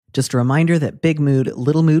Just a reminder that Big Mood,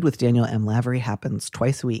 Little Mood with Daniel M. Lavery happens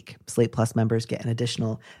twice a week. Slate Plus members get an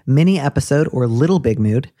additional mini episode or Little Big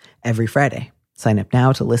Mood every Friday. Sign up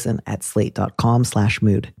now to listen at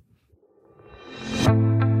slate.com/mood.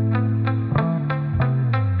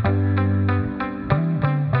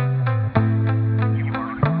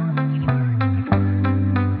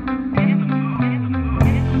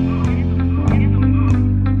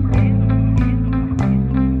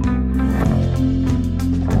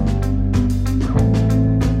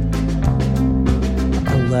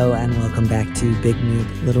 Hello and welcome back to Big Mood,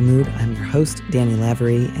 Little Mood. I'm your host, Danny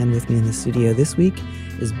Lavery, and with me in the studio this week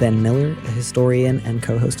is Ben Miller, a historian and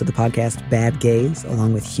co-host of the podcast Bad Gays,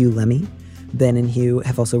 along with Hugh Lemmy. Ben and Hugh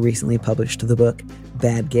have also recently published the book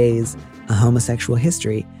Bad Gays, A Homosexual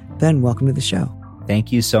History. Ben, welcome to the show.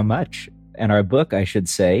 Thank you so much. And our book, I should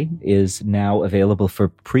say, is now available for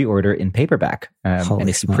pre-order in paperback. And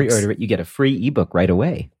if you pre-order it, you get a free ebook right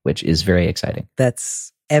away, which is very exciting.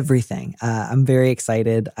 That's everything. I'm very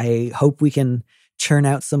excited. I hope we can churn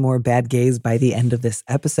out some more Bad Gays by the end of this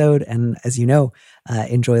episode. And as you know,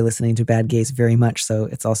 enjoy listening to Bad Gays very much. So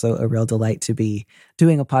it's also a real delight to be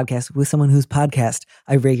doing a podcast with someone whose podcast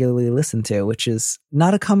I regularly listen to, which is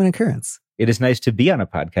not a common occurrence. It is nice to be on a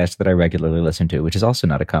podcast that I regularly listen to, which is also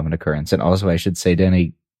not a common occurrence. And also, I should say,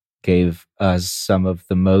 Danny gave us some of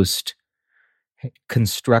the most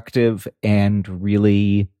constructive and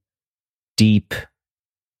really deep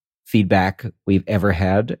feedback we've ever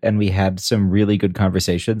had. And we had some really good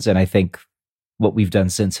conversations. And I think what we've done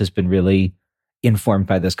since has been really informed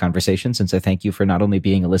by those conversations. And so thank you for not only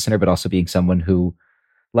being a listener, but also being someone who,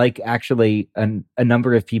 like actually a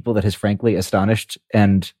number of people that has frankly astonished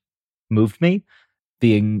and moved me,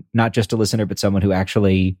 being not just a listener, but someone who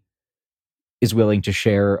actually is willing to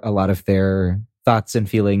share a lot of their thoughts and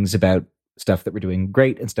feelings about stuff that we're doing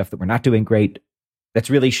great and stuff that we're not doing great. That's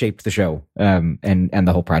really shaped the show and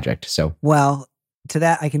the whole project. So, well, to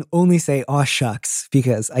that, I can only say, aw shucks,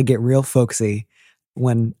 because I get real folksy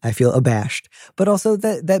when I feel abashed. But also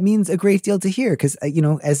that means a great deal to hear because, you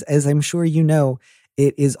know, as I'm sure you know,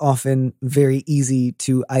 it is often very easy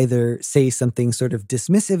to either say something sort of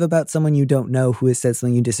dismissive about someone you don't know who has said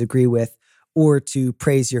something you disagree with, or to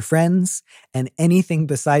praise your friends. And anything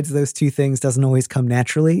besides those two things doesn't always come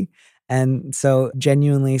naturally. And so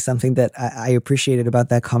genuinely something that I appreciated about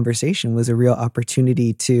that conversation was a real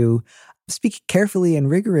opportunity to speak carefully and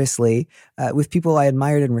rigorously with people I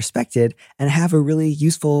admired and respected and have a really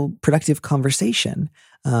useful, productive conversation.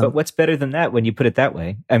 But what's better than that when you put it that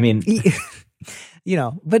way? I mean... You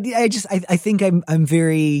know, but I think I'm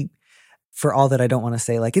very, for all that I don't want to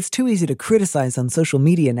say, like, it's too easy to criticize on social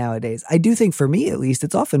media nowadays. I do think for me, at least,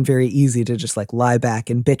 it's often very easy to just like lie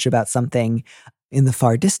back and bitch about something in the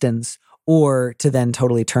far distance, or to then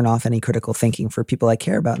totally turn off any critical thinking for people I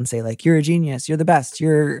care about and say like, you're a genius, you're the best,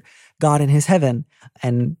 you're God in his heaven.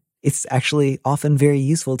 And it's actually often very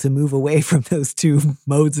useful to move away from those two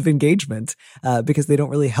modes of engagement because they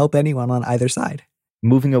don't really help anyone on either side.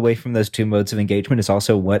 Moving away from those two modes of engagement is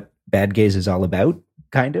also what Bad Gays is all about,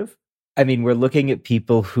 kind of. I mean, we're looking at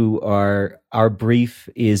people who are, our brief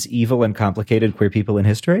is evil and complicated queer people in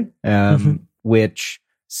history, which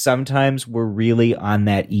sometimes we're really on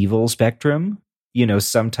that evil spectrum. You know,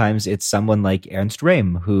 sometimes it's someone like Ernst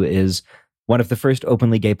Röhm, who is one of the first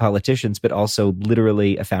openly gay politicians, but also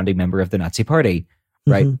literally a founding member of the Nazi Party,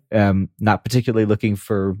 right? Not particularly looking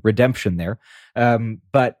for redemption there,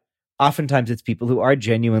 but oftentimes it's people who are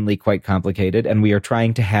genuinely quite complicated, and we are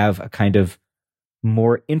trying to have a kind of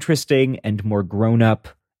more interesting and more grown-up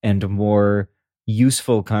and more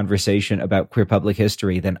useful conversation about queer public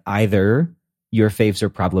history than either your faves are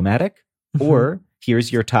problematic or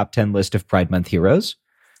here's your top 10 list of Pride Month heroes.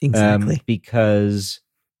 Exactly. Because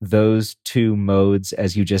those two modes,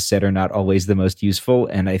 as you just said, are not always the most useful.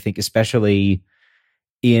 And I think especially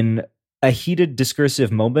in a heated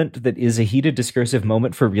discursive moment that is a heated discursive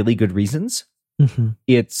moment for really good reasons.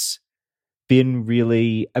 It's been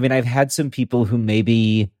really, I mean, I've had some people who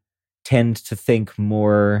maybe tend to think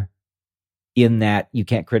more in that you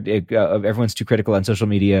can't everyone's too critical on social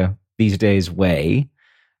media these days way,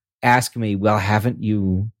 ask me, well,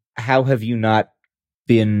 how have you not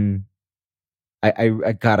been,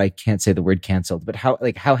 God, I can't say the word canceled, but how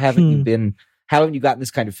haven't you been, how haven't you gotten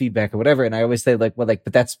this kind of feedback or whatever? And I always say like, well, like,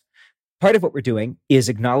 but that's, part of what we're doing is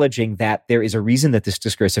acknowledging that there is a reason that this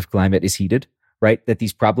discursive climate is heated, right? That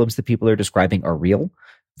these problems that people are describing are real,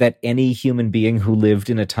 that any human being who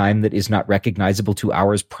lived in a time that is not recognizable to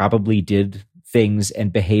ours probably did things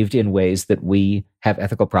and behaved in ways that we have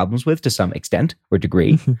ethical problems with to some extent or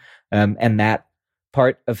degree. And that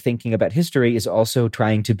part of thinking about history is also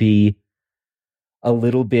trying to be a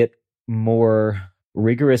little bit more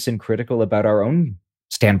rigorous and critical about our own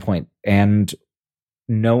standpoint, and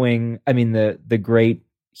knowing, I mean, the great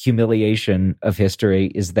humiliation of history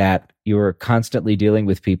is that you're constantly dealing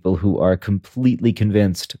with people who are completely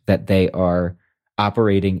convinced that they are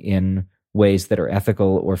operating in ways that are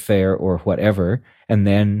ethical or fair or whatever, and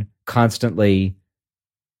then constantly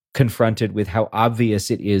confronted with how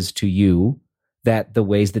obvious it is to you that the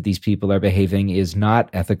ways that these people are behaving is not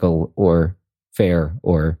ethical or fair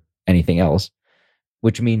or anything else,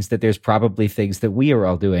 which means that there's probably things that we are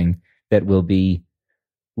all doing that will be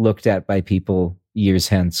looked at by people years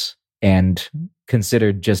hence and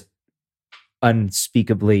considered just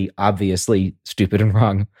unspeakably, obviously stupid and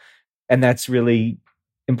wrong. And that's really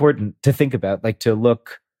important to think about, like to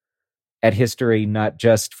look at history not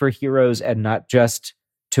just for heroes and not just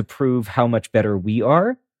to prove how much better we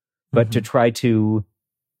are, but to try to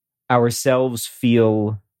ourselves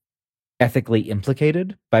feel ethically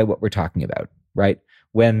implicated by what we're talking about, right?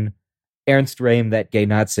 When Ernst Röhm, that gay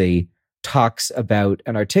Nazi, talks about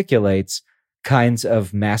and articulates kinds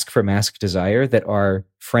of mask for mask desire that are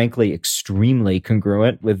frankly extremely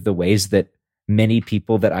congruent with the ways that many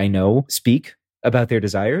people that I know speak about their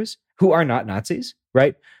desires who are not Nazis,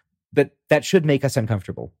 right? That should make us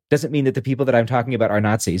uncomfortable. Doesn't mean that the people that I'm talking about are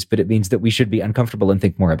Nazis, but it means that we should be uncomfortable and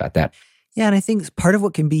think more about that. Yeah, and I think part of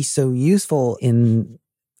what can be so useful in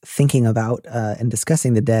thinking about and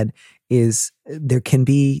discussing the dead is there can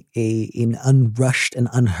be an unrushed and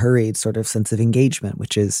unhurried sort of sense of engagement,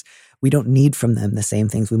 which is we don't need from them the same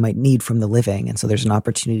things we might need from the living. And so there's an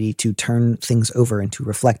opportunity to turn things over and to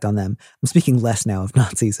reflect on them. I'm speaking less now of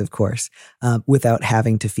Nazis, of course, without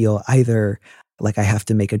having to feel either like I have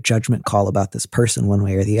to make a judgment call about this person one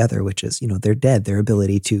way or the other, which is, they're dead. Their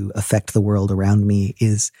ability to affect the world around me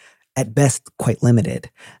is at best quite limited.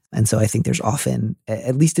 And so I think there's often,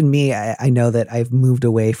 at least in me, I know that I've moved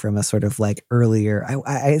away from a sort of like earlier,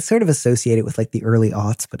 I sort of associate it with like the early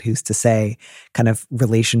aughts, but who's to say, kind of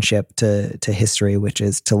relationship to history, which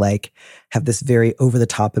is to like have this very over the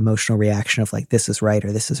top emotional reaction of like, this is right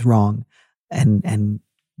or this is wrong, and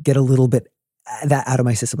get a little bit that out of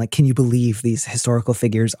my system. Like, can you believe these historical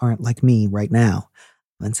figures aren't like me right now?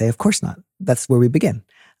 And say, of course not. That's where we begin.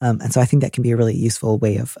 And so I think that can be a really useful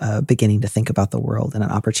way of beginning to think about the world and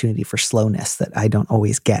an opportunity for slowness that I don't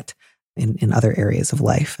always get in other areas of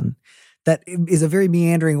life. And that is a very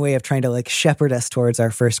meandering way of trying to like shepherd us towards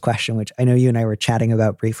our first question, which I know you and I were chatting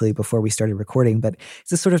about briefly before we started recording, but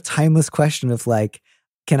it's a sort of timeless question of like,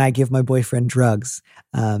 can I give my boyfriend drugs?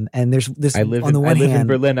 And there's this. I live in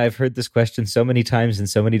Berlin. I've heard this question so many times in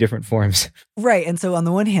so many different forms. Right. And so on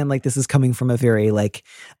the one hand, like this is coming from a very like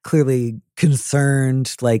clearly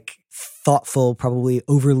concerned, like thoughtful, probably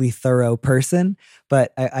overly thorough person.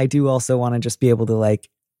 But I do also want to just be able to like,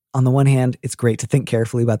 on the one hand, it's great to think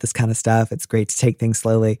carefully about this kind of stuff. It's great to take things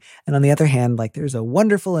slowly. And on the other hand, like there's a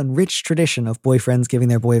wonderful and rich tradition of boyfriends giving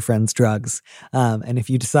their boyfriends drugs. And if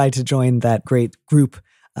you decide to join that great group,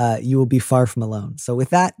 you will be far from alone. So with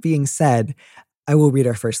that being said, I will read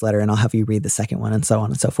our first letter and I'll have you read the second one and so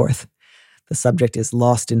on and so forth. The subject is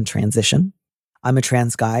Lost in Transition. I'm a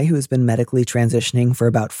trans guy who has been medically transitioning for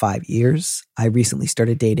about 5 years. I recently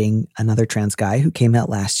started dating another trans guy who came out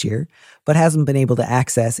last year, but hasn't been able to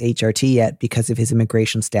access HRT yet because of his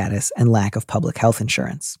immigration status and lack of public health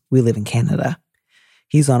insurance. We live in Canada.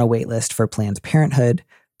 He's on a wait list for Planned Parenthood,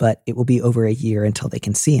 but it will be over a year until they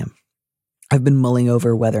can see him. I've been mulling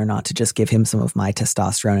over whether or not to just give him some of my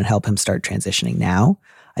testosterone and help him start transitioning now.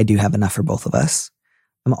 I do have enough for both of us.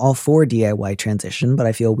 I'm all for DIY transition, but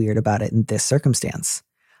I feel weird about it in this circumstance.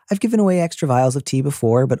 I've given away extra vials of tea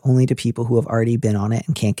before, but only to people who have already been on it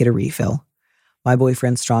and can't get a refill. My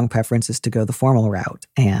boyfriend's strong preference is to go the formal route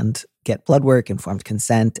and get blood work, informed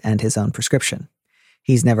consent, and his own prescription.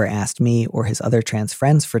 He's never asked me or his other trans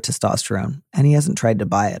friends for testosterone, and he hasn't tried to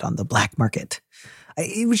buy it on the black market.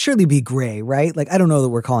 It would surely be gray, right? Like, I don't know that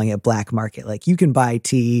we're calling it black market. Like, you can buy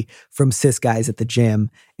tea from cis guys at the gym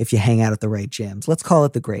if you hang out at the right gyms. Let's call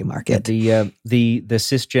it the gray market. The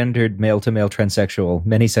cisgendered male-to-male transsexual,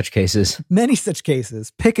 many such cases. Many such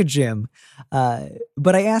cases. Pick a gym.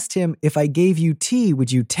 But I asked him, if I gave you tea,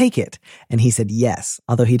 would you take it? And he said yes,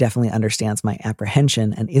 although he definitely understands my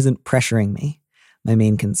apprehension and isn't pressuring me. My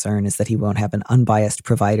main concern is that he won't have an unbiased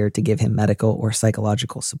provider to give him medical or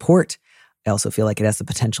psychological support. I also feel like it has the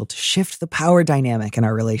potential to shift the power dynamic in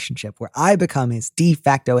our relationship where I become his de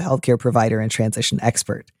facto healthcare provider and transition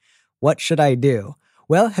expert. What should I do?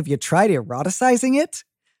 Well, have you tried eroticizing it?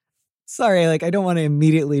 Sorry, like I don't want to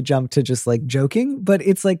immediately jump to just like joking, but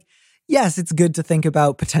it's like, yes, it's good to think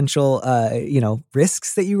about potential,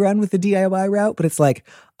 risks that you run with the DIY route, but it's like,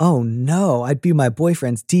 oh no, I'd be my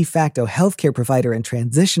boyfriend's de facto healthcare provider and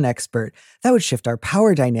transition expert. That would shift our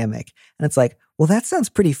power dynamic. And it's like, well, that sounds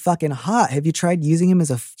pretty fucking hot. Have you tried using him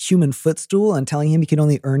as a human footstool and telling him he can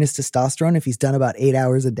only earn his testosterone if he's done about 8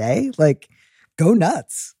 hours a day? Like, go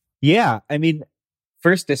nuts. Yeah. I mean,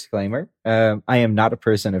 first disclaimer, I am not a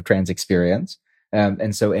person of trans experience.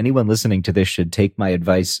 And so anyone listening to this should take my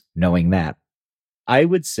advice knowing that. I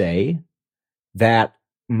would say that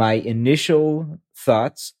my initial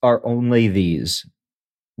thoughts are only these.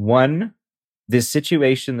 One, this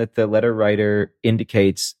situation that the letter writer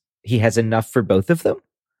indicates he has enough for both of them.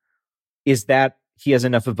 Is that he has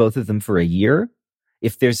enough of both of them for a year?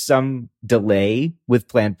 If there's some delay with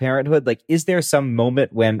Planned Parenthood, like, is there some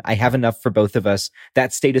moment when I have enough for both of us,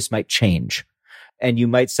 that status might change? And you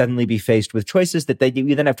might suddenly be faced with choices that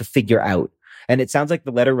you then have to figure out. And it sounds like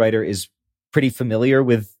the letter writer is pretty familiar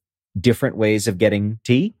with different ways of getting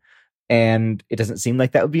T. And it doesn't seem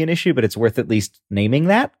like that would be an issue, but it's worth at least naming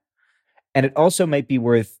that. And it also might be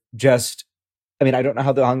worth I don't know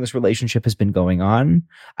how long this relationship has been going on.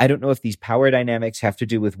 I don't know if these power dynamics have to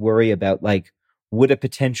do with worry about, like, would a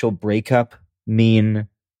potential breakup mean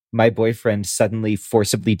my boyfriend suddenly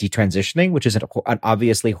forcibly detransitioning, which is an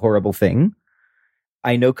obviously horrible thing.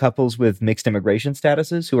 I know couples with mixed immigration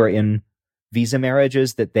statuses who are in visa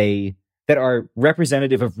marriages that are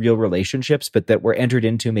representative of real relationships, but that were entered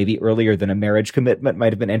into maybe earlier than a marriage commitment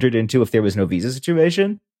might have been entered into if there was no visa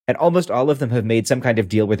situation. And almost all of them have made some kind of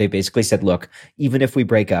deal where they basically said, look, even if we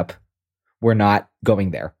break up, we're not going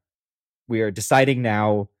there. We are deciding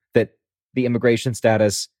now that the immigration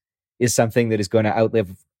status is something that is going to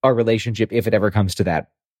outlive our relationship if it ever comes to that.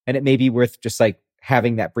 And it may be worth just like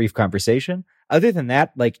having that brief conversation. Other than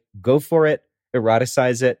that, like, go for it,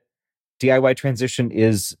 eroticize it. DIY transition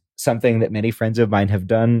is something that many friends of mine have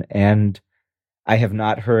done, and I have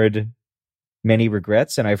not heard many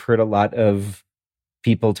regrets. And I've heard a lot of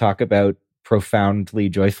people talk about profoundly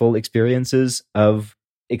joyful experiences of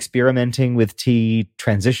experimenting with T,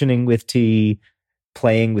 transitioning with T,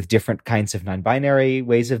 playing with different kinds of non-binary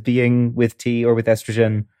ways of being with T or with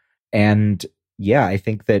estrogen. And yeah, I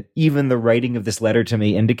think that even the writing of this letter to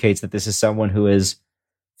me indicates that this is someone who is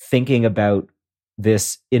thinking about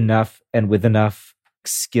this enough and with enough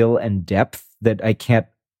skill and depth that I can't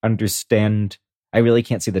understand. I really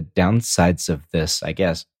can't see the downsides of this, I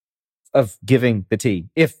guess, of giving the T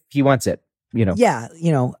if he wants it, Yeah,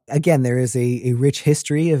 again, there is a rich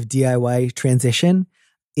history of DIY transition.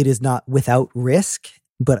 It is not without risk,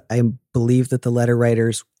 but I believe that the letter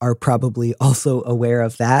writers are probably also aware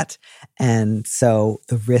of that. And so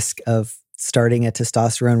the risk of starting a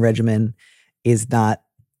testosterone regimen is not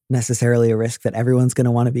necessarily a risk that everyone's going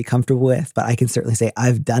to want to be comfortable with. But I can certainly say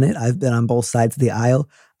I've done it. I've been on both sides of the aisle.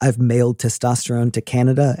 I've mailed testosterone to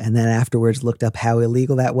Canada and then afterwards looked up how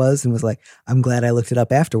illegal that was and was like, I'm glad I looked it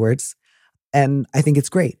up afterwards. And I think it's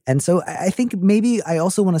great. And so I think maybe I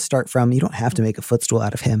also want to start from, you don't have to make a footstool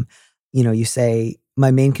out of him. You say,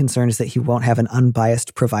 my main concern is that he won't have an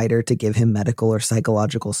unbiased provider to give him medical or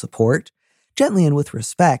psychological support. Gently and with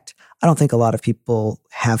respect, I don't think a lot of people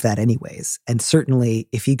have that anyways. And certainly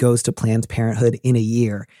if he goes to Planned Parenthood in a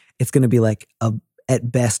year, it's going to be like at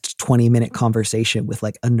best 20-minute conversation with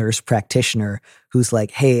like a nurse practitioner who's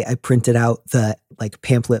like, hey, I printed out the like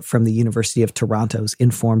pamphlet from the University of Toronto's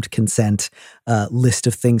informed consent list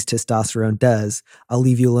of things testosterone does. I'll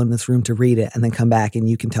leave you alone in this room to read it and then come back and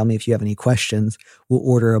you can tell me if you have any questions. We'll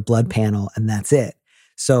order a blood panel and that's it.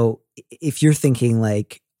 So if you're thinking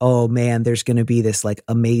like, oh man, there's going to be this like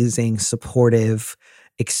amazing, supportive,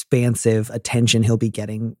 expansive attention he'll be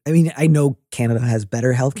getting. I mean, I know Canada has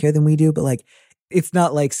better healthcare than we do, but like, it's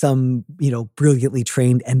not like some, brilliantly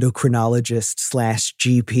trained endocrinologist /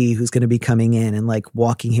 GP who's going to be coming in and like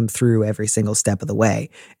walking him through every single step of the way.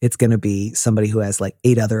 It's going to be somebody who has like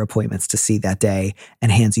 8 other appointments to see that day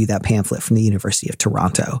and hands you that pamphlet from the University of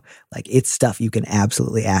Toronto. Like, it's stuff you can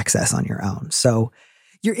absolutely access on your own. So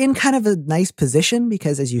you're in kind of a nice position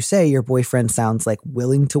because, as you say, your boyfriend sounds like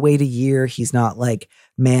willing to wait a year. He's not like,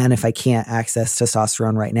 man, if I can't access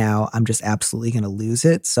testosterone right now, I'm just absolutely going to lose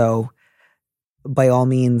it. So by all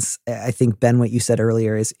means, I think, Ben, what you said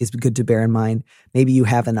earlier is good to bear in mind. Maybe you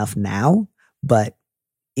have enough now, but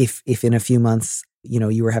if in a few months,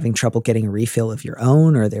 you were having trouble getting a refill of your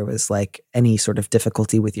own, or there was like any sort of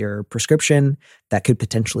difficulty with your prescription, that could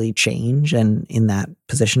potentially change. And in that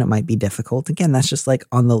position, it might be difficult. Again, that's just like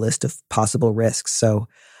on the list of possible risks. So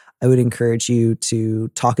I would encourage you to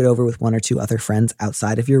talk it over with one or two other friends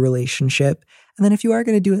outside of your relationship. And then if you are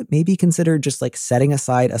going to do it, maybe consider just like setting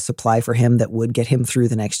aside a supply for him that would get him through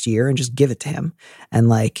the next year and just give it to him. And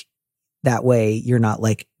like that way you're not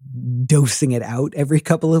like dosing it out every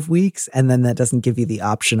couple of weeks. And then that doesn't give you the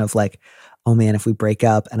option of like, oh man, if we break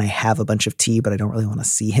up and I have a bunch of tea, but I don't really want to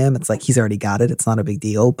see him, it's like he's already got it. It's not a big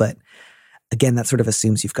deal. But again, that sort of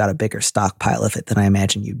assumes you've got a bigger stockpile of it than I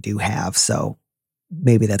imagine you do have. So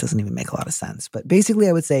maybe that doesn't even make a lot of sense. But basically,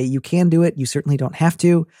 I would say you can do it. You certainly don't have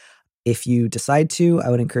to. If you decide to, I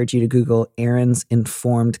would encourage you to Google Erin's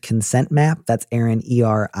Informed Consent Map. That's Erin,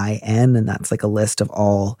 ERIN, and that's like a list of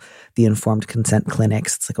all the informed consent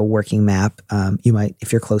clinics. It's like a working map. You might,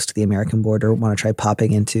 if you're close to the American border, want to try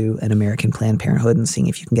popping into an American Planned Parenthood and seeing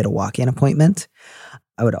if you can get a walk-in appointment.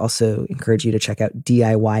 I would also encourage you to check out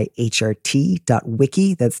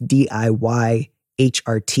DIYHRT.wiki. That's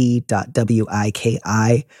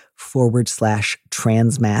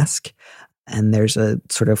DIYHRT.wiki/transmask. And there's a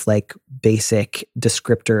sort of like basic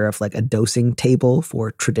descriptor of like a dosing table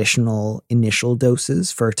for traditional initial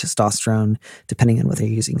doses for testosterone, depending on whether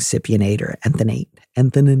you're using cypionate or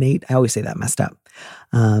enthonate. I always say that messed up.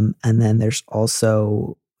 And then there's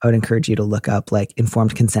also, I would encourage you to look up like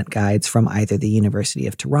informed consent guides from either the University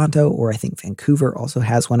of Toronto or I think Vancouver also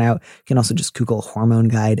has one out. You can also just Google hormone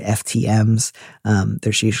guide, FTMs.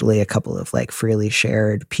 There's usually a couple of like freely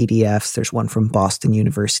shared PDFs. There's one from Boston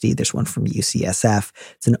University. There's one from UCSF.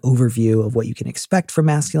 It's an overview of what you can expect from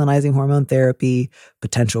masculinizing hormone therapy,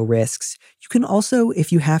 potential risks. You can also,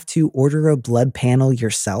 if you have to, order a blood panel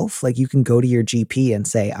yourself. Like you can go to your GP and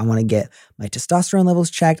say, I want to get my testosterone levels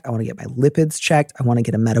checked. I want to get my lipids checked. I want to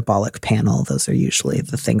get a metabolic panel. Those are usually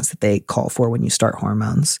the things that they call for when you start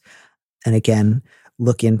hormones. And again,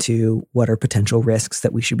 look into what are potential risks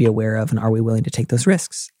that we should be aware of and are we willing to take those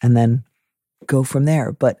risks? And then go from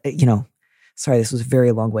there. But, sorry, this was a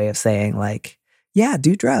very long way of saying like, yeah,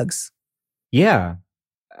 do drugs. Yeah.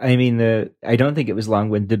 I mean, I don't think it was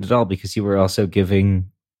long-winded at all because you were also giving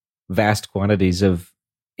vast quantities of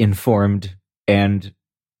informed and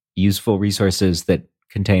useful resources that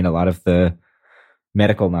contain a lot of the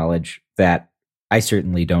medical knowledge that I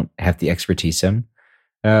certainly don't have the expertise in.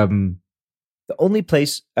 The only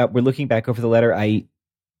place we're looking back over the letter, I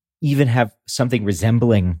even have something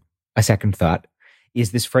resembling a second thought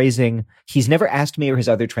is this phrasing, he's never asked me or his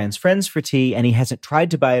other trans friends for tea, and he hasn't tried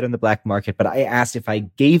to buy it on the black market, but I asked if I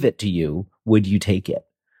gave it to you, would you take it?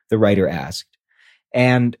 The writer asked.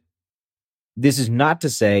 And this is not to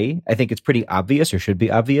say, I think it's pretty obvious or should be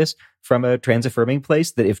obvious from a trans affirming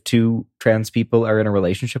place that if two trans people are in a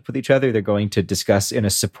relationship with each other, they're going to discuss in a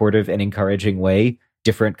supportive and encouraging way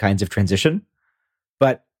different kinds of transition.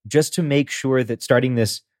 But just to make sure that starting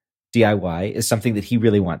this DIY is something that he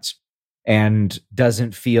really wants and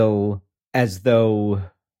doesn't feel as though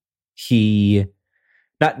he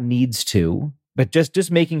not needs to, but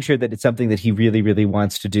just making sure that it's something that he really, really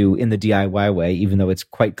wants to do in the DIY way, even though it's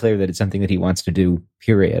quite clear that it's something that he wants to do,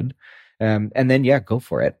 period. And then, yeah, go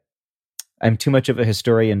for it. I'm too much of a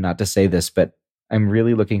historian not to say this, but I'm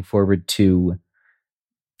really looking forward to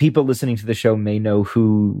people listening to the show may know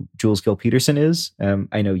who Jules Gill Peterson is.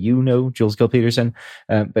 I know you know Jules Gill Peterson,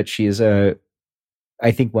 but she is I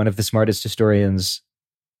think one of the smartest historians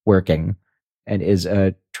working and is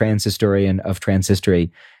a trans historian of trans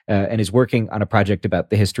history and is working on a project about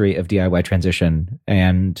the history of DIY transition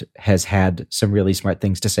and has had some really smart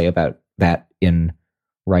things to say about that in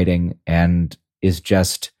writing and is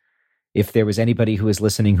just, if there was anybody who was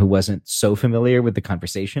listening who wasn't so familiar with the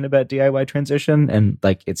conversation about DIY transition and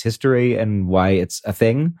like its history and why it's a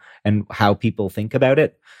thing and how people think about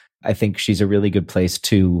it, I think she's a really good place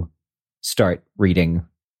to start reading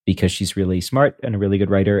because she's really smart and a really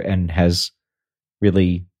good writer and has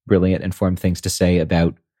really brilliant, informed things to say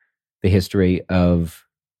about the history of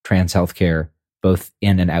trans healthcare, both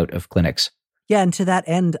in and out of clinics. Yeah, and to that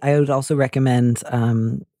end, I would also recommend,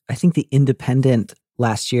 I think The Independent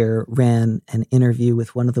last year ran an interview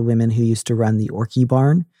with one of the women who used to run the Orky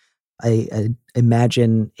Barn. I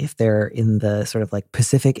imagine if they're in the sort of like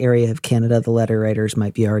Pacific area of Canada, the letter writers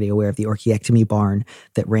might be already aware of the Orchiectomy Barn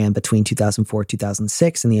that ran between 2004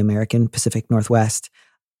 2006 in the American Pacific Northwest.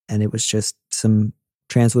 And it was just some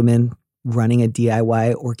trans women running a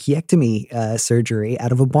DIY orchiectomy surgery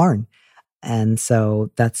out of a barn. And so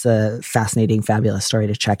that's a fascinating, fabulous story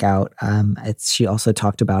to check out. She also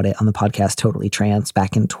talked about it on the podcast Totally Trans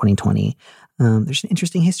back in 2020. There's an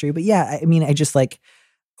interesting history. But yeah, I mean, I just like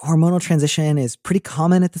hormonal transition is pretty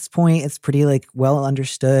common at this point. It's pretty like well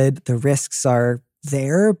understood. The risks are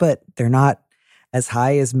there, but they're not as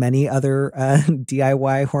high as many other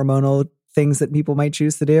DIY hormonal things that people might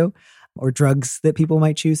choose to do or drugs that people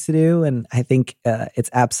might choose to do. And I think it's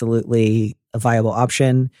absolutely a viable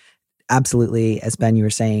option. Absolutely, as Ben, you were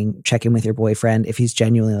saying, check in with your boyfriend. If he's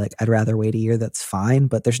genuinely like, I'd rather wait a year, that's fine.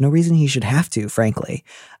 But there's no reason he should have to, frankly.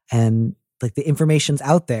 And like the information's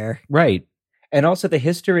out there. Right. And also the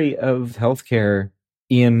history of healthcare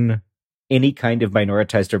in any kind of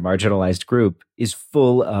minoritized or marginalized group is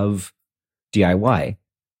full of DIY,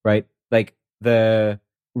 right? Like many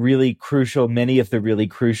of the really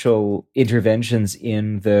crucial interventions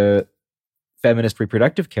in the feminist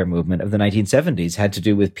reproductive care movement of the 1970s had to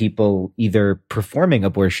do with people either performing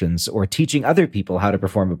abortions or teaching other people how to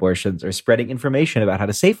perform abortions or spreading information about how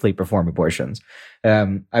to safely perform abortions.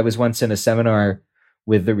 I was once in a seminar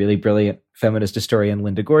with the really brilliant feminist historian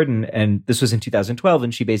Linda Gordon, and this was in 2012,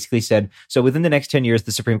 and she basically said, so within the next 10 years,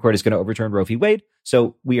 the Supreme Court is going to overturn Roe v. Wade,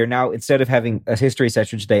 so we are now, instead of having a history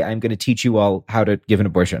session today, I'm going to teach you all how to give an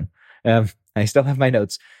abortion. I still have my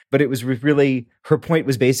notes, but it was really, her point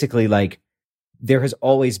was basically like, there has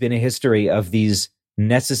always been a history of these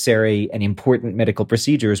necessary and important medical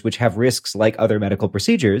procedures, which have risks like other medical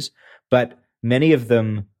procedures, but many of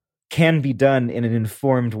them can be done in an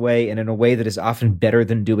informed way and in a way that is often better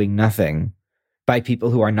than doing nothing by people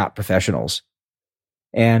who are not professionals.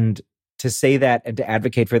 And to say that and to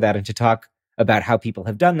advocate for that and to talk about how people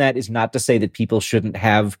have done that is not to say that people shouldn't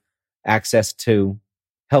have access to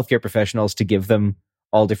healthcare professionals to give them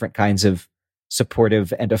all different kinds of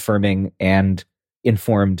supportive and affirming and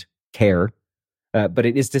informed care. But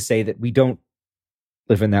it is to say that we don't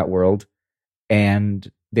live in that world. And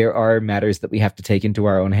there are matters that we have to take into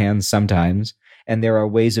our own hands sometimes. And there are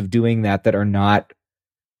ways of doing that that are not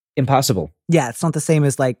impossible. Yeah, it's not the same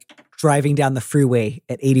as like driving down the freeway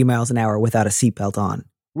at 80 miles an hour without a seatbelt on.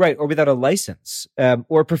 Right, or without a license,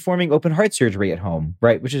 or performing open heart surgery at home,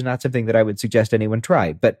 right, which is not something that I would suggest anyone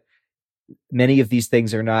try. But many of these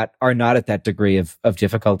things are not at that degree of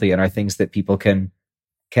difficulty and are things that people can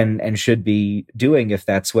and should be doing if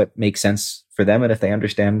that's what makes sense for them and if they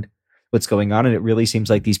understand what's going on. And it really seems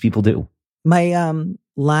like these people do. My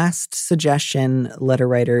last suggestion, letter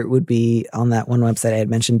writer, would be on that one website I had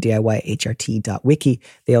mentioned, DIYHRT.wiki.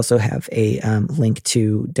 They also have a link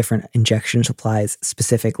to different injection supplies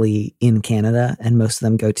specifically in Canada, and most of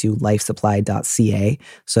them go to lifesupply.ca.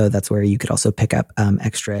 So that's where you could also pick up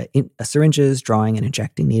extra syringes, drawing and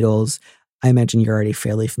injecting needles. I imagine you're already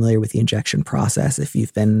fairly familiar with the injection process if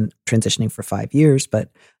you've been transitioning for 5 years, but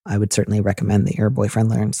I would certainly recommend that your boyfriend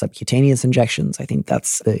learn subcutaneous injections. I think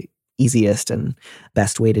that's the easiest and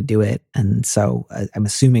best way to do it. And so I'm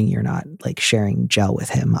assuming you're not like sharing gel with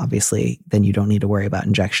him. Obviously, then you don't need to worry about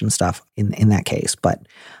injection stuff in that case. But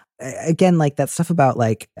again, like that stuff about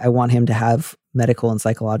like, I want him to have medical and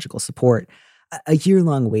psychological support. A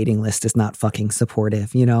year-long waiting list is not fucking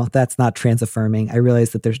supportive. You know, that's not trans affirming. I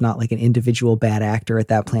realize that there's not like an individual bad actor at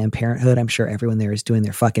that Planned Parenthood. I'm sure everyone there is doing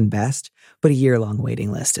their fucking best, but a year-long waiting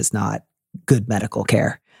list is not good medical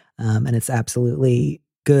care. And it's absolutely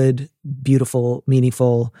good, beautiful,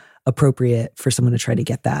 meaningful, appropriate for someone to try to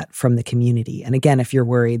get that from the community. And again, if you're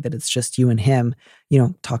worried that it's just you and him, you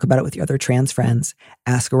know, talk about it with your other trans friends,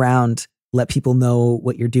 ask around, let people know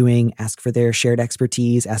what you're doing, ask for their shared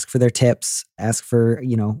expertise, ask for their tips, ask for,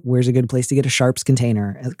 you know, where's a good place to get a Sharps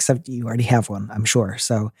container, except you already have one, I'm sure.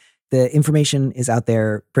 So the information is out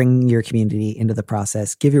there. Bring your community into the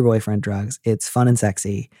process. Give your boyfriend drugs. It's fun and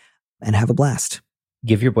sexy, and have a blast.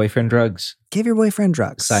 Give your boyfriend drugs. Give your boyfriend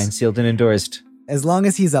drugs. Signed, sealed, and endorsed. As long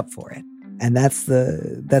as he's up for it. And that's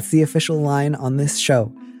the official line on this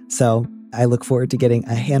show. So I look forward to getting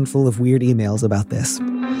a handful of weird emails about this.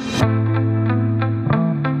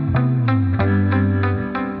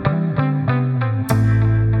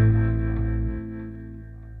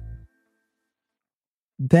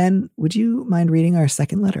 Ben, would you mind reading our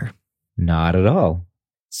second letter? Not at all.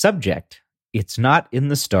 Subject: It's not in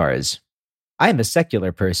the stars. I am a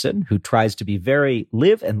secular person who tries to be very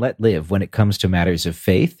live and let live when it comes to matters of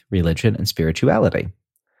faith, religion, and spirituality.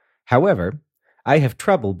 However, I have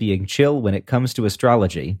trouble being chill when it comes to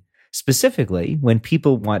astrology, specifically when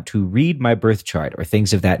people want to read my birth chart or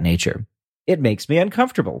things of that nature. It makes me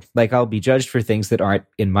uncomfortable, like I'll be judged for things that aren't,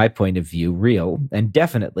 in my point of view, real and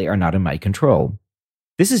definitely are not in my control.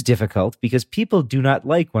 This is difficult because people do not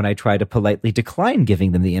like when I try to politely decline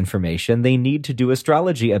giving them the information they need to do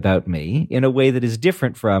astrology about me in a way that is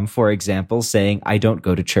different from, for example, saying I don't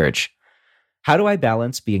go to church. How do I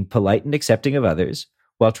balance being polite and accepting of others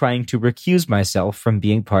while trying to recuse myself from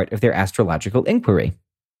being part of their astrological inquiry?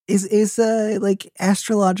 Is like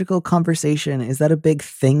astrological conversation, is that a big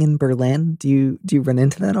thing in Berlin? Do you run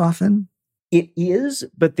into that often? It is,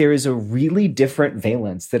 but there is a really different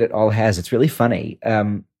valence that it all has. It's really funny.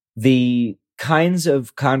 The kinds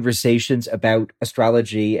of conversations about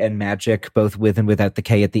astrology and magic, both with and without the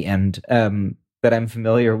K at the end, that I'm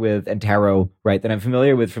familiar with, and tarot, right, that I'm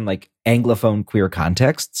familiar with from like Anglophone queer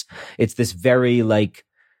contexts. It's this very like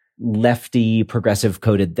lefty, progressive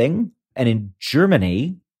coded thing. And in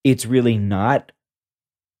Germany, it's really not.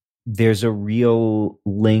 There's a real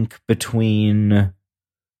link between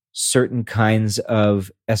certain kinds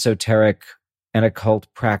of esoteric and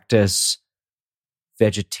occult practice,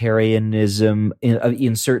 vegetarianism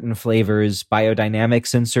in certain flavors,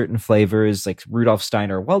 biodynamics in certain flavors, like Rudolf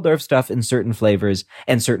Steiner, Waldorf stuff in certain flavors,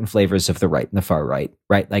 and certain flavors of the right and the far right,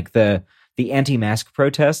 right? Like the anti-mask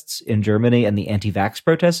protests in Germany and the anti-vax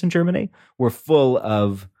protests in Germany were full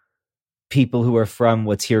of people who are from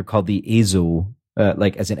what's here called the ESO,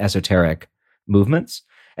 like as in esoteric movements.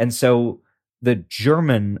 And so the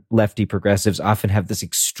German lefty progressives often have this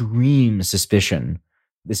extreme suspicion,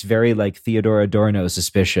 this very like Theodor Adorno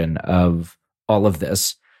suspicion of all of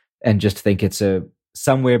this, and just think it's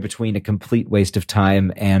somewhere between a complete waste of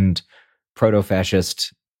time and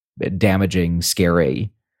proto-fascist, damaging,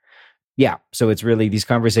 scary. Yeah, so it's really, these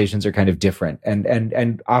conversations are kind of different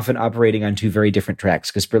and often operating on two very different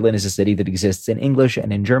tracks, because Berlin is a city that exists in English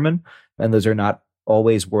and in German, and those are not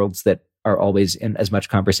always worlds that are always in as much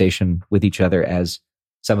conversation with each other as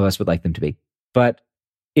some of us would like them to be. But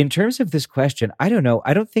in terms of this question, I don't know.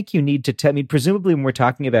 I don't think you need to tell me, presumably when we're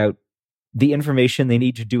talking about the information they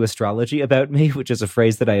need to do astrology about me, which is a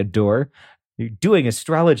phrase that I adore, you're doing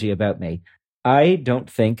astrology about me. I don't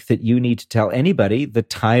think that you need to tell anybody the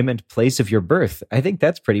time and place of your birth. I think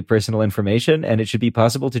that's pretty personal information, and it should be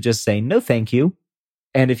possible to just say, no, thank you.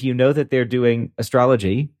 And if you know that they're doing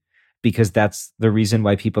astrology, because that's the reason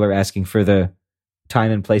why people are asking for the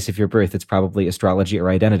time and place of your birth, it's probably astrology or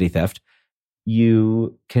identity theft.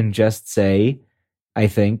 You can just say, I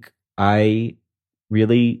think I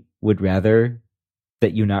really would rather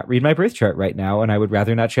that you not read my birth chart right now, and I would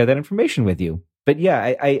rather not share that information with you. But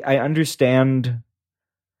yeah, I understand.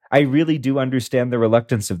 I really do understand the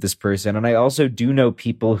reluctance of this person. And I also do know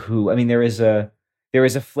people who, I mean, there is a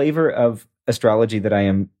flavor of astrology that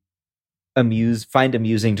I find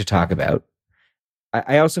amusing to talk about.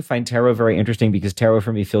 I also find tarot very interesting, because tarot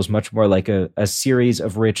for me feels much more like a series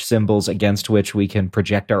of rich symbols against which we can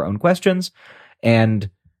project our own questions, and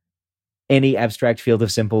any abstract field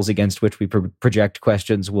of symbols against which we project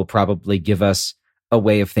questions will probably give us a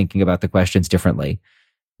way of thinking about the questions differently.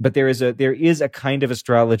 But there is a kind of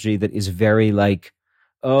astrology that is very like,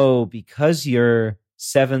 oh, because your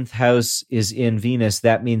seventh house is in Venus,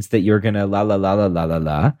 that means that you're gonna la la la la la la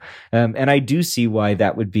la. And I do see why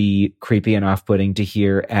that would be creepy and off-putting to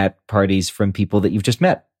hear at parties from people that you've just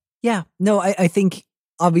met. Yeah, no, I think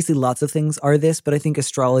obviously lots of things are this, but I think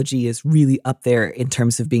astrology is really up there in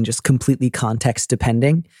terms of being just completely context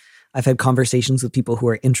depending. I've had conversations with people who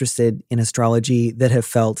are interested in astrology that have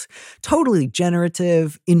felt totally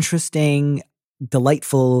generative, interesting,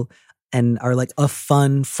 delightful, and are like a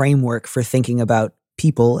fun framework for thinking about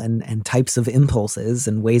people and types of impulses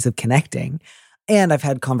and ways of connecting. And I've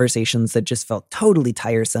had conversations that just felt totally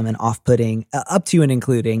tiresome and off-putting, up to and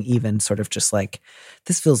including even sort of just like,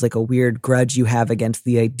 this feels like a weird grudge you have against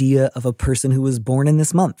the idea of a person who was born in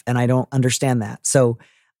this month, and I don't understand that. So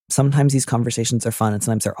sometimes these conversations are fun and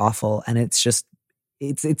sometimes they're awful. And it's just,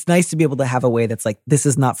 it's nice to be able to have a way that's like, this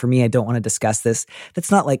is not for me. I don't want to discuss this.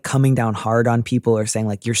 That's not like coming down hard on people or saying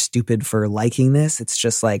like, you're stupid for liking this. It's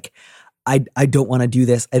just like, I don't want to do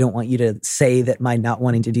this. I don't want you to say that my not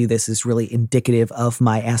wanting to do this is really indicative of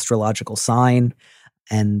my astrological sign,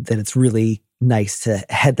 and that it's really nice to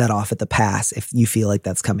head that off at the pass if you feel like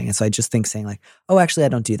that's coming. And so I just think saying like, oh, actually, I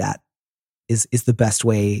don't do that is the best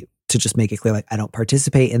way to just make it clear, like, I don't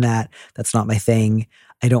participate in that. That's not my thing.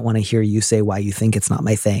 I don't want to hear you say why you think it's not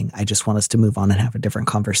my thing. I just want us to move on and have a different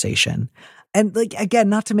conversation. And like, again,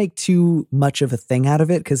 not to make too much of a thing out of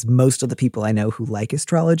it, because most of the people I know who like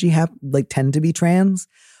astrology tend to be trans.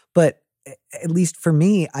 But at least for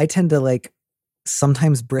me, I tend to like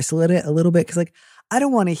sometimes bristle at it a little bit, because like, I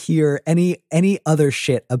don't want to hear any other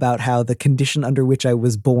shit about how the condition under which I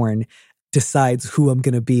was born decides who I'm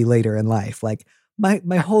going to be later in life. Like,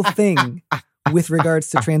 my whole thing with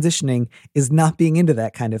regards to transitioning is not being into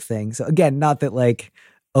that kind of thing. So again, not that like,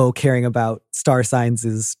 oh, caring about star signs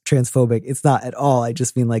is transphobic. It's not at all. I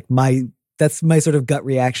just mean like that's my sort of gut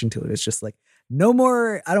reaction to it. It's just like, no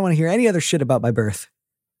more. I don't want to hear any other shit about my birth.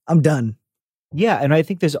 I'm done. Yeah. And I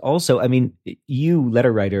think there's also, I mean, you,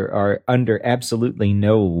 letter writer, are under absolutely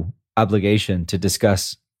no obligation to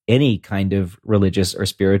discuss any kind of religious or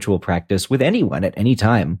spiritual practice with anyone at any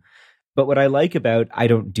time. But what I like about I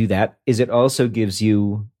don't do that is it also gives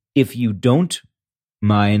you, if you don't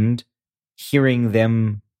mind hearing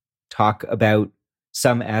them talk about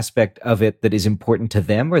some aspect of it that is important to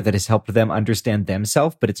them or that has helped them understand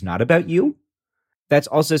themselves, but it's not about you, that's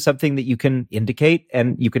also something that you can indicate,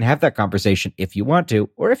 and you can have that conversation if you want to,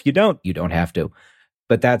 or if you don't have to.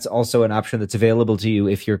 But that's also an option that's available to you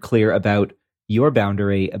if you're clear about your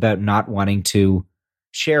boundary, about not wanting to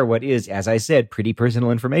share what is, as I said, pretty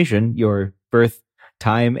personal information, your birth,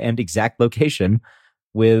 time, and exact location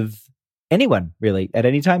with anyone, really, at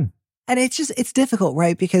any time. And it's difficult,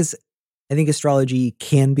 right? Because I think astrology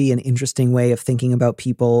can be an interesting way of thinking about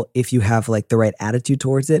people if you have like the right attitude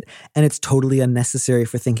towards it. And it's totally unnecessary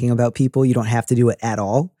for thinking about people. You don't have to do it at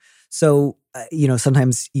all. So,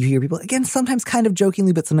 sometimes you hear people, again, sometimes kind of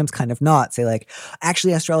jokingly, but sometimes kind of not, say like,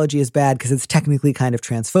 actually astrology is bad because it's technically kind of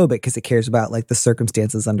transphobic because it cares about like the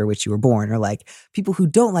circumstances under which you were born. Or like people who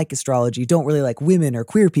don't like astrology don't really like women or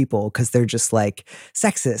queer people because they're just like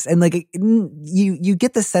sexist. And like you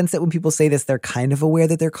get the sense that when people say this, they're kind of aware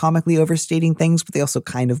that they're comically overstating things, but they also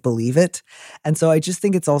kind of believe it. And so I just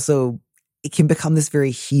think it can become this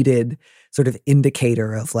very heated sort of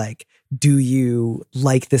indicator of like, do you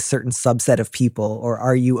like this certain subset of people, or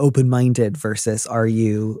are you open-minded versus are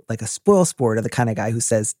you like a spoil sport or the kind of guy who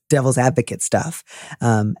says devil's advocate stuff?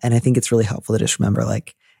 And I think it's really helpful to just remember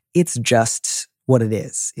like, it's just what it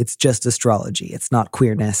is. It's just astrology. It's not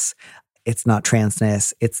queerness. It's not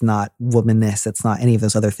transness. It's not womanness. It's not any of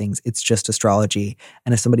those other things. It's just astrology.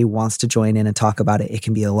 And if somebody wants to join in and talk about it, it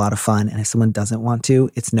can be a lot of fun. And if someone doesn't want to,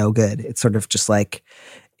 it's no good. It's sort of just like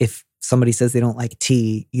if somebody says they don't like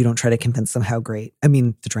tea, you don't try to convince them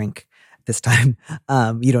the drink this time.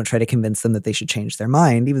 You don't try to convince them that they should change their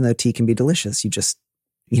mind, even though tea can be delicious. You just,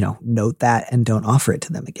 note that and don't offer it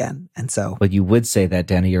to them again. And so. Well, you would say that,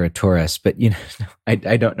 Danny, you're a Taurus, but I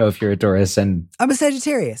don't know if you're a Taurus. And I'm a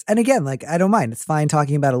Sagittarius. And again, like, I don't mind. It's fine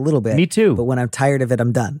talking about it a little bit. Me too. But when I'm tired of it,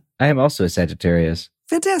 I'm done. I am also a Sagittarius.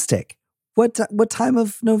 Fantastic. What time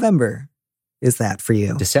of November is that for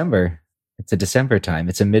you? December. It's a December time.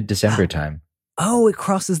 It's a mid-December time. Oh, it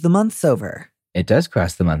crosses the months over. It does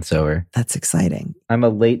cross the months over. That's exciting. I'm a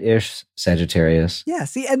late-ish Sagittarius. Yeah,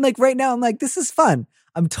 see, and like right now I'm like, this is fun.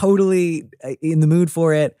 I'm totally in the mood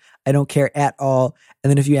for it. I don't care at all. And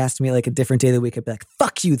then if you asked me like a different day of the week, I'd be like,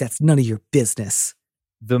 fuck you, that's none of your business.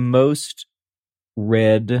 The most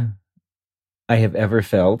red I have ever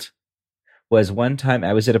felt was one time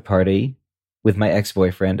I was at a party with my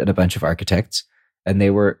ex-boyfriend and a bunch of architects, and they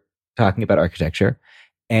were talking about architecture.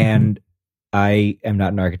 And I am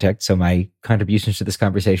not an architect, so my contributions to this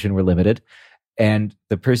conversation were limited. And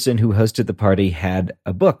the person who hosted the party had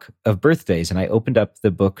a book of birthdays, and I opened up the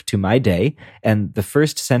book to my day, and the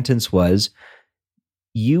first sentence was,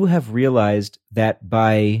 "You have realized that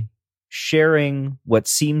by sharing what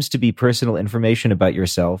seems to be personal information about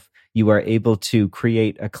yourself, you are able to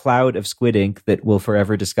create a cloud of squid ink that will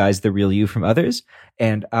forever disguise the real you from others."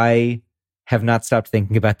 And I have not stopped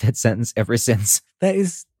thinking about that sentence ever since. That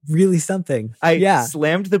is really something. I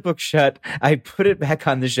slammed the book shut. I put it back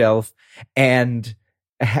on the shelf, and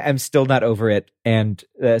I'm still not over it. And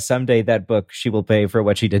someday that book, she will pay for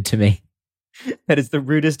what she did to me. That is the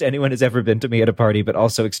rudest anyone has ever been to me at a party, but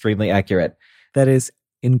also extremely accurate. That is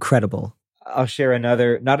incredible. I'll share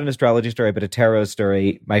another, not an astrology story, but a tarot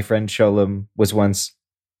story. My friend Sholem was once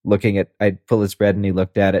I'd pull his spread, and he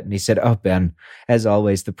looked at it and he said, "Oh, Ben, as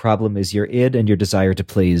always, the problem is your id and your desire to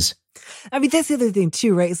please." I mean, that's the other thing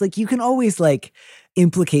too, right? It's like you can always like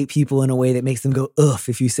implicate people in a way that makes them go, ugh,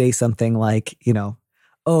 if you say something like,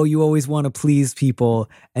 oh, you always want to please people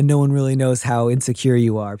and no one really knows how insecure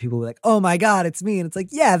you are. People will be like, oh my God, it's me. And it's like,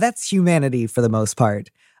 yeah, that's humanity for the most part.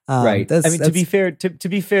 Right. To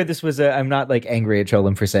be fair, this was I'm not like angry at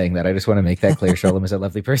Sholem for saying that. I just want to make that clear. Sholem is a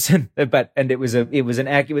lovely person, and it was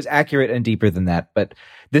accurate and deeper than that. But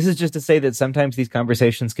this is just to say that sometimes these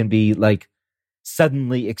conversations can be like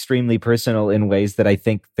suddenly extremely personal in ways that I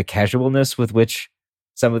think the casualness with which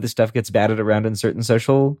some of this stuff gets batted around in certain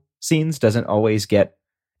social scenes doesn't always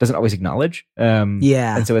acknowledge.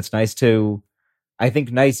 And so it's nice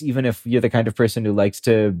even if you're the kind of person who likes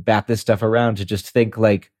to bat this stuff around, to just think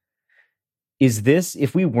like,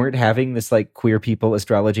 if we weren't having this like queer people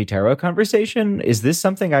astrology tarot conversation, is this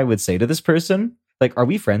something I would say to this person? Like, are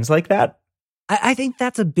we friends like that? I think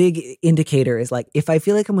that's a big indicator, is like, if I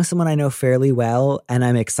feel like I'm with someone I know fairly well and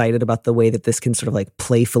I'm excited about the way that this can sort of like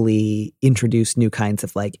playfully introduce new kinds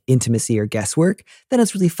of like intimacy or guesswork, then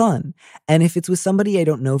it's really fun. And if it's with somebody I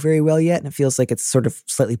don't know very well yet and it feels like it's sort of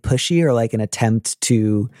slightly pushy or like an attempt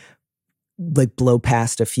to like blow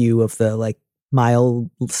past a few of the like mile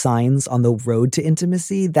signs on the road to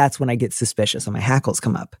intimacy, that's when I get suspicious and my hackles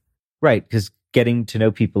come up. Right, because getting to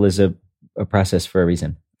know people is a process for a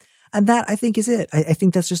reason. And that, I think, is it. I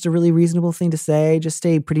think that's just a really reasonable thing to say. Just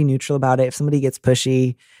stay pretty neutral about it. If somebody gets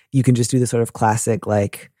pushy, you can just do the sort of classic,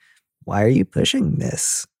 like, why are you pushing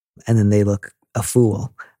this? And then they look a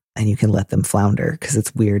fool, and you can let them flounder because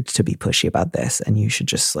it's weird to be pushy about this, and you should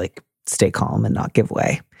just like stay calm and not give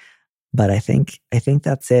way. But I think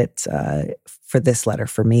that's it for this letter,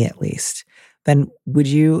 for me at least. Ben, would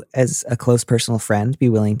you, as a close personal friend, be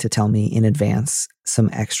willing to tell me in advance some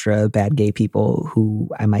extra bad gay people who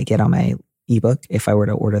I might get on my ebook if I were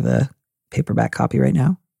to order the paperback copy right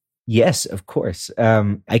now? Yes, of course.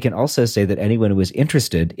 I can also say that anyone who is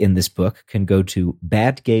interested in this book can go to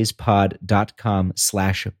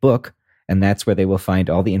badgayspod.com/book, and that's where they will find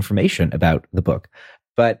all the information about the book.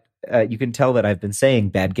 But you can tell that I've been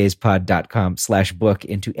saying badgayspod.com/book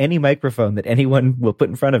into any microphone that anyone will put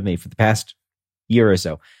in front of me for the past year or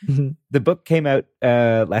so. Mm-hmm. The book came out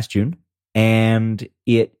last June, and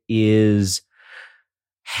it is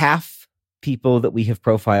half people that we have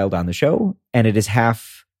profiled on the show, and it is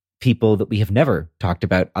half people that we have never talked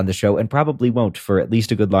about on the show and probably won't for at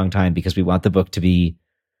least a good long time, because we want the book to be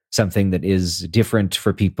something that is different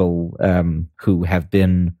for people who have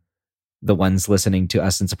been the ones listening to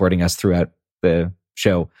us and supporting us throughout the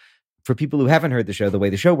show. For people who haven't heard the show, the way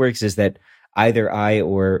the show works is that either I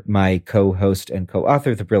or my co-host and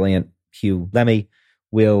co-author, the brilliant Hugh Lemmy,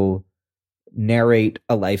 will narrate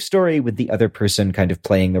a life story with the other person kind of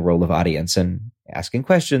playing the role of audience and asking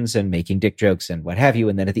questions and making dick jokes and what have you.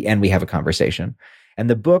 And then at the end, we have a conversation. And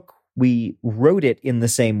the book, we wrote it in the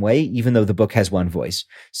same way, even though the book has one voice.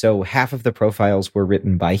 So half of the profiles were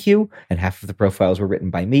written by Hugh and half of the profiles were written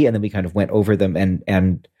by me. And then we kind of went over them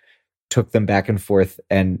and took them back and forth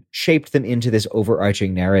and shaped them into this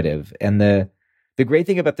overarching narrative. And the great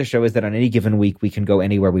thing about the show is that on any given week, we can go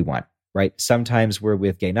anywhere we want, right? Sometimes we're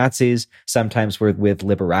with gay Nazis. Sometimes we're with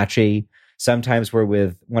Liberace. Sometimes we're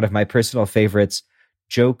with one of my personal favorites,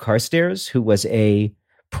 Joe Carstairs, who was a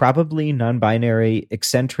probably non-binary,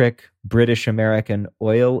 eccentric British-American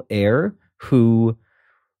oil heir who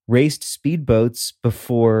raced speedboats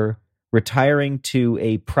before retiring to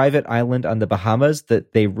a private island on the Bahamas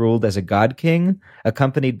that they ruled as a god king,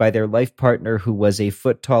 accompanied by their life partner, who was a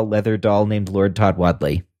foot-tall leather doll named Lord Todd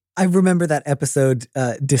Wadley. I remember that episode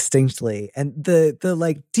distinctly. And the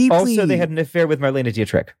like deeply... Also, they had an affair with Marlene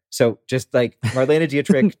Dietrich. So just like Marlene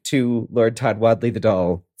Dietrich to Lord Todd Wadley the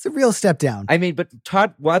doll. It's a real step down. I mean, but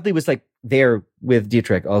Todd Wadley was like there with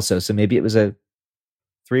Dietrich also. So maybe it was a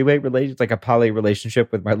three-way relationship, like a poly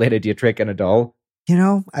relationship with Marlene Dietrich and a doll. You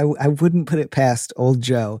know, I wouldn't put it past old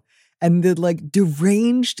Joe. And the like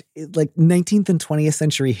deranged like 19th and 20th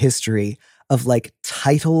century history of like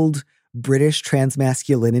titled British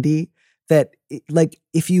transmasculinity that like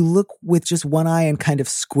if you look with just one eye and kind of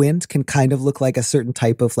squint can kind of look like a certain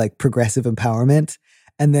type of like progressive empowerment.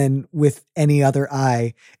 And then with any other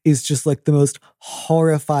eye is just like the most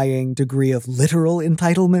horrifying degree of literal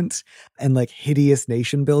entitlement and like hideous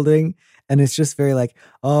nation building. And it's just very like,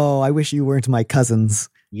 oh, I wish you weren't my cousins.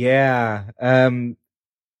 Yeah. And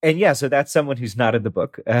yeah, so that's someone who's not in the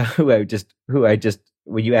book, who I just,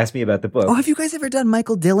 when you asked me about the book. Oh, have you guys ever done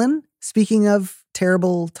Michael Dillon? Speaking of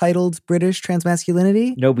terrible titled British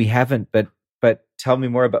transmasculinity? No, we haven't, but tell me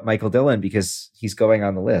more about Michael Dillon because he's going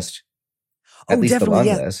on the list. At least the long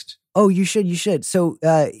list. Oh, you should. So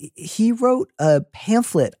he wrote a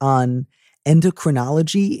pamphlet on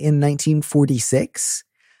endocrinology in 1946.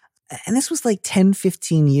 And this was like 10,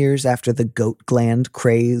 15 years after the goat gland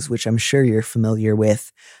craze, which I'm sure you're familiar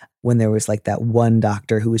with, when there was like that one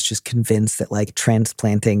doctor who was just convinced that like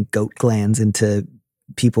transplanting goat glands into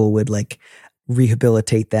people would like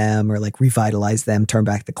rehabilitate them or like revitalize them, turn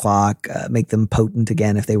back the clock, make them potent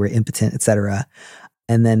again if they were impotent, etc.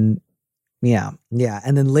 And then, yeah.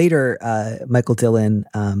 And then later, Michael Dillon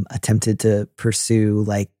attempted to pursue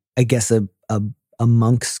like, I guess, a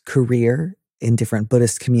monk's career in different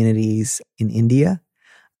Buddhist communities in India,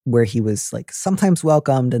 where he was like sometimes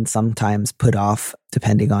welcomed and sometimes put off,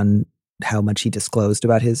 depending on how much he disclosed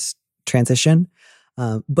about his transition.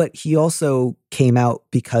 But he also came out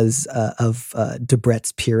because of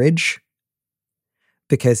Debrett's peerage,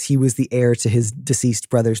 because he was the heir to his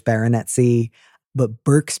deceased brother's baronetcy, but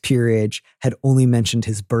Burke's peerage had only mentioned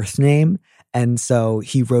his birth name. And so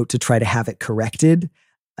he wrote to try to have it corrected.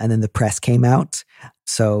 And then the press came out.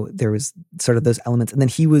 So there was sort of those elements. And then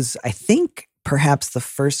he was, I think, perhaps the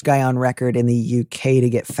first guy on record in the UK to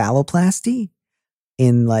get phalloplasty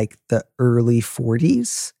in like the early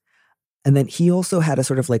 40s. And then he also had a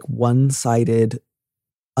sort of like one-sided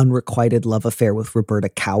unrequited love affair with Roberta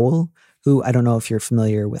Cowell, who I don't know if you're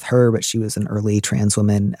familiar with her, but she was an early trans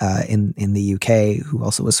woman in the UK who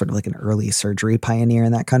also was sort of like an early surgery pioneer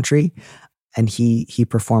in that country. And he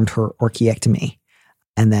performed her orchiectomy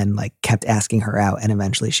and then like kept asking her out. And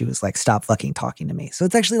eventually she was like, stop fucking talking to me. So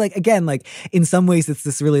it's actually like, again, like in some ways it's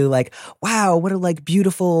this really like, wow, what a like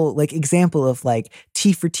beautiful like example of like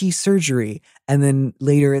T for T surgery. And then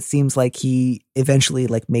later it seems like he eventually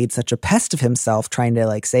like made such a pest of himself trying to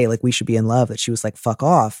like say like we should be in love that she was like, fuck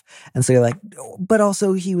off. And so you're like, but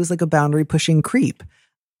also he was like a boundary pushing creep.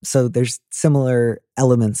 So there's similar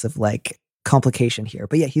elements of like complication here.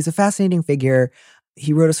 But yeah, he's a fascinating figure.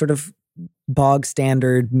 He wrote a sort of bog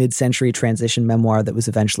standard mid-century transition memoir that was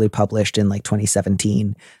eventually published in like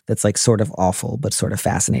 2017 that's like sort of awful but sort of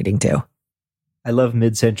fascinating too. I love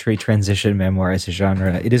mid-century transition memoir as a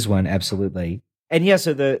genre. It is one, absolutely. And yeah,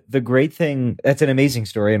 so the great thing, that's an amazing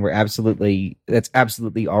story, and that's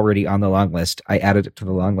absolutely already on the long list. I added it to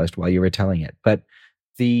the long list while you were telling it. But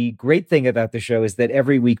the great thing about the show is that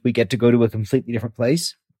every week we get to go to a completely different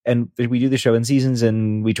place. And we do the show in seasons,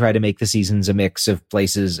 and we try to make the seasons a mix of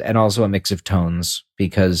places and also a mix of tones,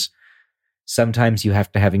 because sometimes you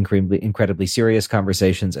have to have incredibly serious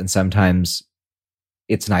conversations, and sometimes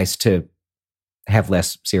it's nice to have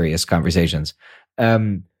less serious conversations.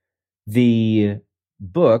 The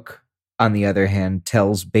book, on the other hand,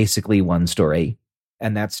 tells basically one story.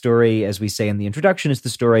 And that story, as we say in the introduction, is the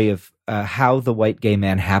story of how the white gay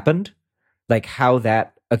man happened, like how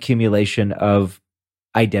that accumulation of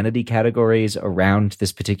identity categories around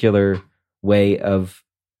this particular way of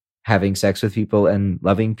having sex with people and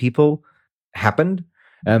loving people happened,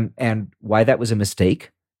 and why that was a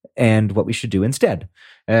mistake and what we should do instead.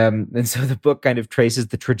 And so the book kind of traces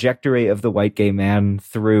the trajectory of the white gay man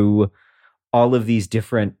through all of these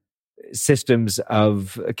different systems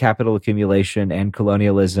of capital accumulation and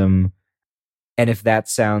colonialism. And if that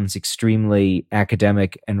sounds extremely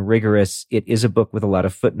academic and rigorous, it is a book with a lot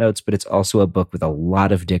of footnotes, but it's also a book with a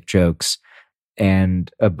lot of dick jokes,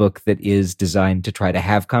 and a book that is designed to try to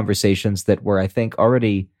have conversations that were, I think,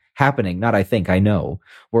 already happening. Not I think, I know,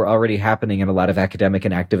 were already happening in a lot of academic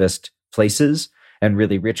and activist places, and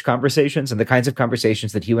really rich conversations, and the kinds of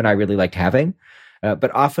conversations that you and I really liked having.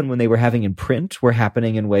 But often when they were having in print, were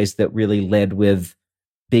happening in ways that really led with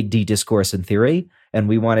big D discourse and theory. And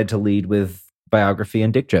we wanted to lead with biography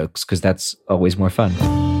and dick jokes, because that's always more fun.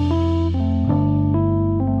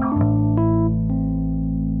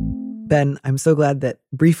 Ben, I'm so glad that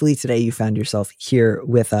briefly today you found yourself here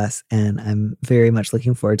with us, and I'm very much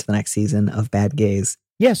looking forward to the next season of Bad Gays.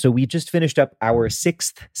 Yeah, so we just finished up our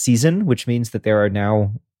 6th season, which means that there are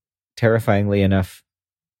now, terrifyingly enough,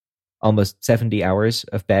 almost 70 hours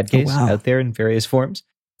of Bad Gays out there in various forms.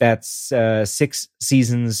 That's 6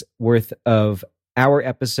 seasons worth of our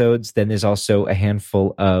episodes. Then there's also a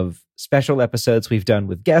handful of special episodes we've done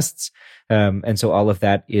with guests. And so all of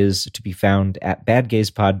that is to be found at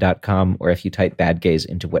badgayspod.com, or if you type Bad Gays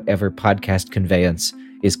into whatever podcast conveyance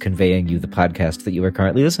is conveying you the podcast that you are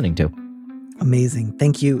currently listening to. Amazing.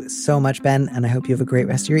 Thank you so much, Ben, and I hope you have a great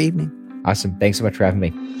rest of your evening. Awesome. Thanks so much for having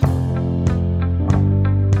me.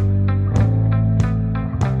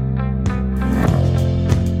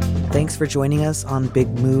 Thanks for joining us on Big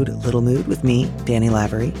Mood, Little Mood with me, Danny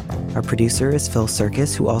Lavery. Our producer is Phil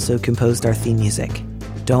Circus, who also composed our theme music.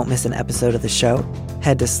 Don't miss an episode of the show.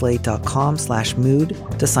 Head to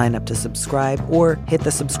slate.com/mood to sign up to subscribe, or hit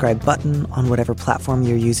the subscribe button on whatever platform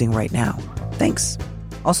you're using right now. Thanks.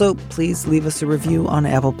 Also, please leave us a review on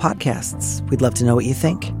Apple Podcasts. We'd love to know what you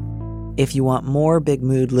think. If you want more Big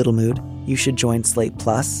Mood, Little Mood, you should join Slate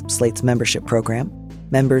Plus, Slate's membership program.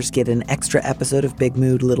 Members get an extra episode of Big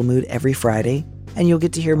Mood, Little Mood every Friday, and you'll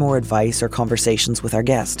get to hear more advice or conversations with our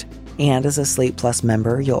guest. And as a Slate Plus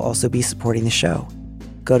member, you'll also be supporting the show.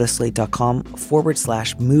 Go to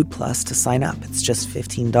slate.com/mood plus to sign up. It's just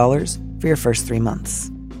 $15 for your first 3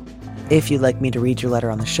 months. If you'd like me to read your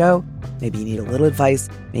letter on the show, maybe you need a little advice,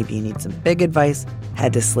 maybe you need some big advice,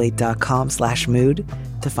 head to slate.com/mood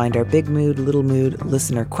to find our Big Mood, Little Mood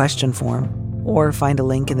listener question form, or find a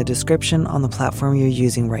link in the description on the platform you're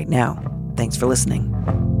using right now. Thanks for listening.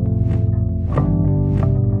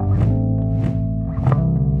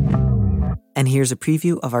 And here's a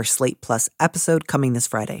preview of our Slate Plus episode coming this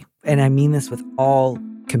Friday. And I mean this with all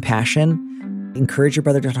compassion. Encourage your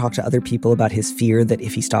brother to talk to other people about his fear that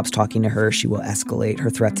if he stops talking to her, she will escalate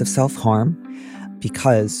her threats of self-harm.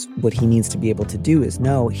 Because what he needs to be able to do is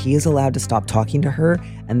know he is allowed to stop talking to her,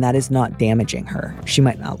 and that is not damaging her. She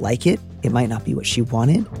might not like it. It might not be what she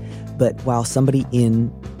wanted. But while somebody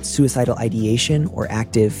in suicidal ideation or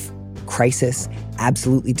active crisis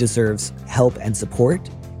absolutely deserves help and support,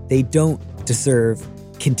 they don't deserve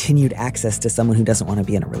continued access to someone who doesn't want to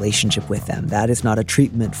be in a relationship with them. That is not a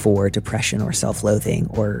treatment for depression or self-loathing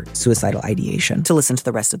or suicidal ideation. To listen to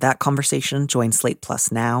the rest of that conversation, join Slate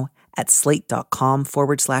Plus now at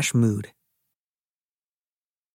slate.com/mood.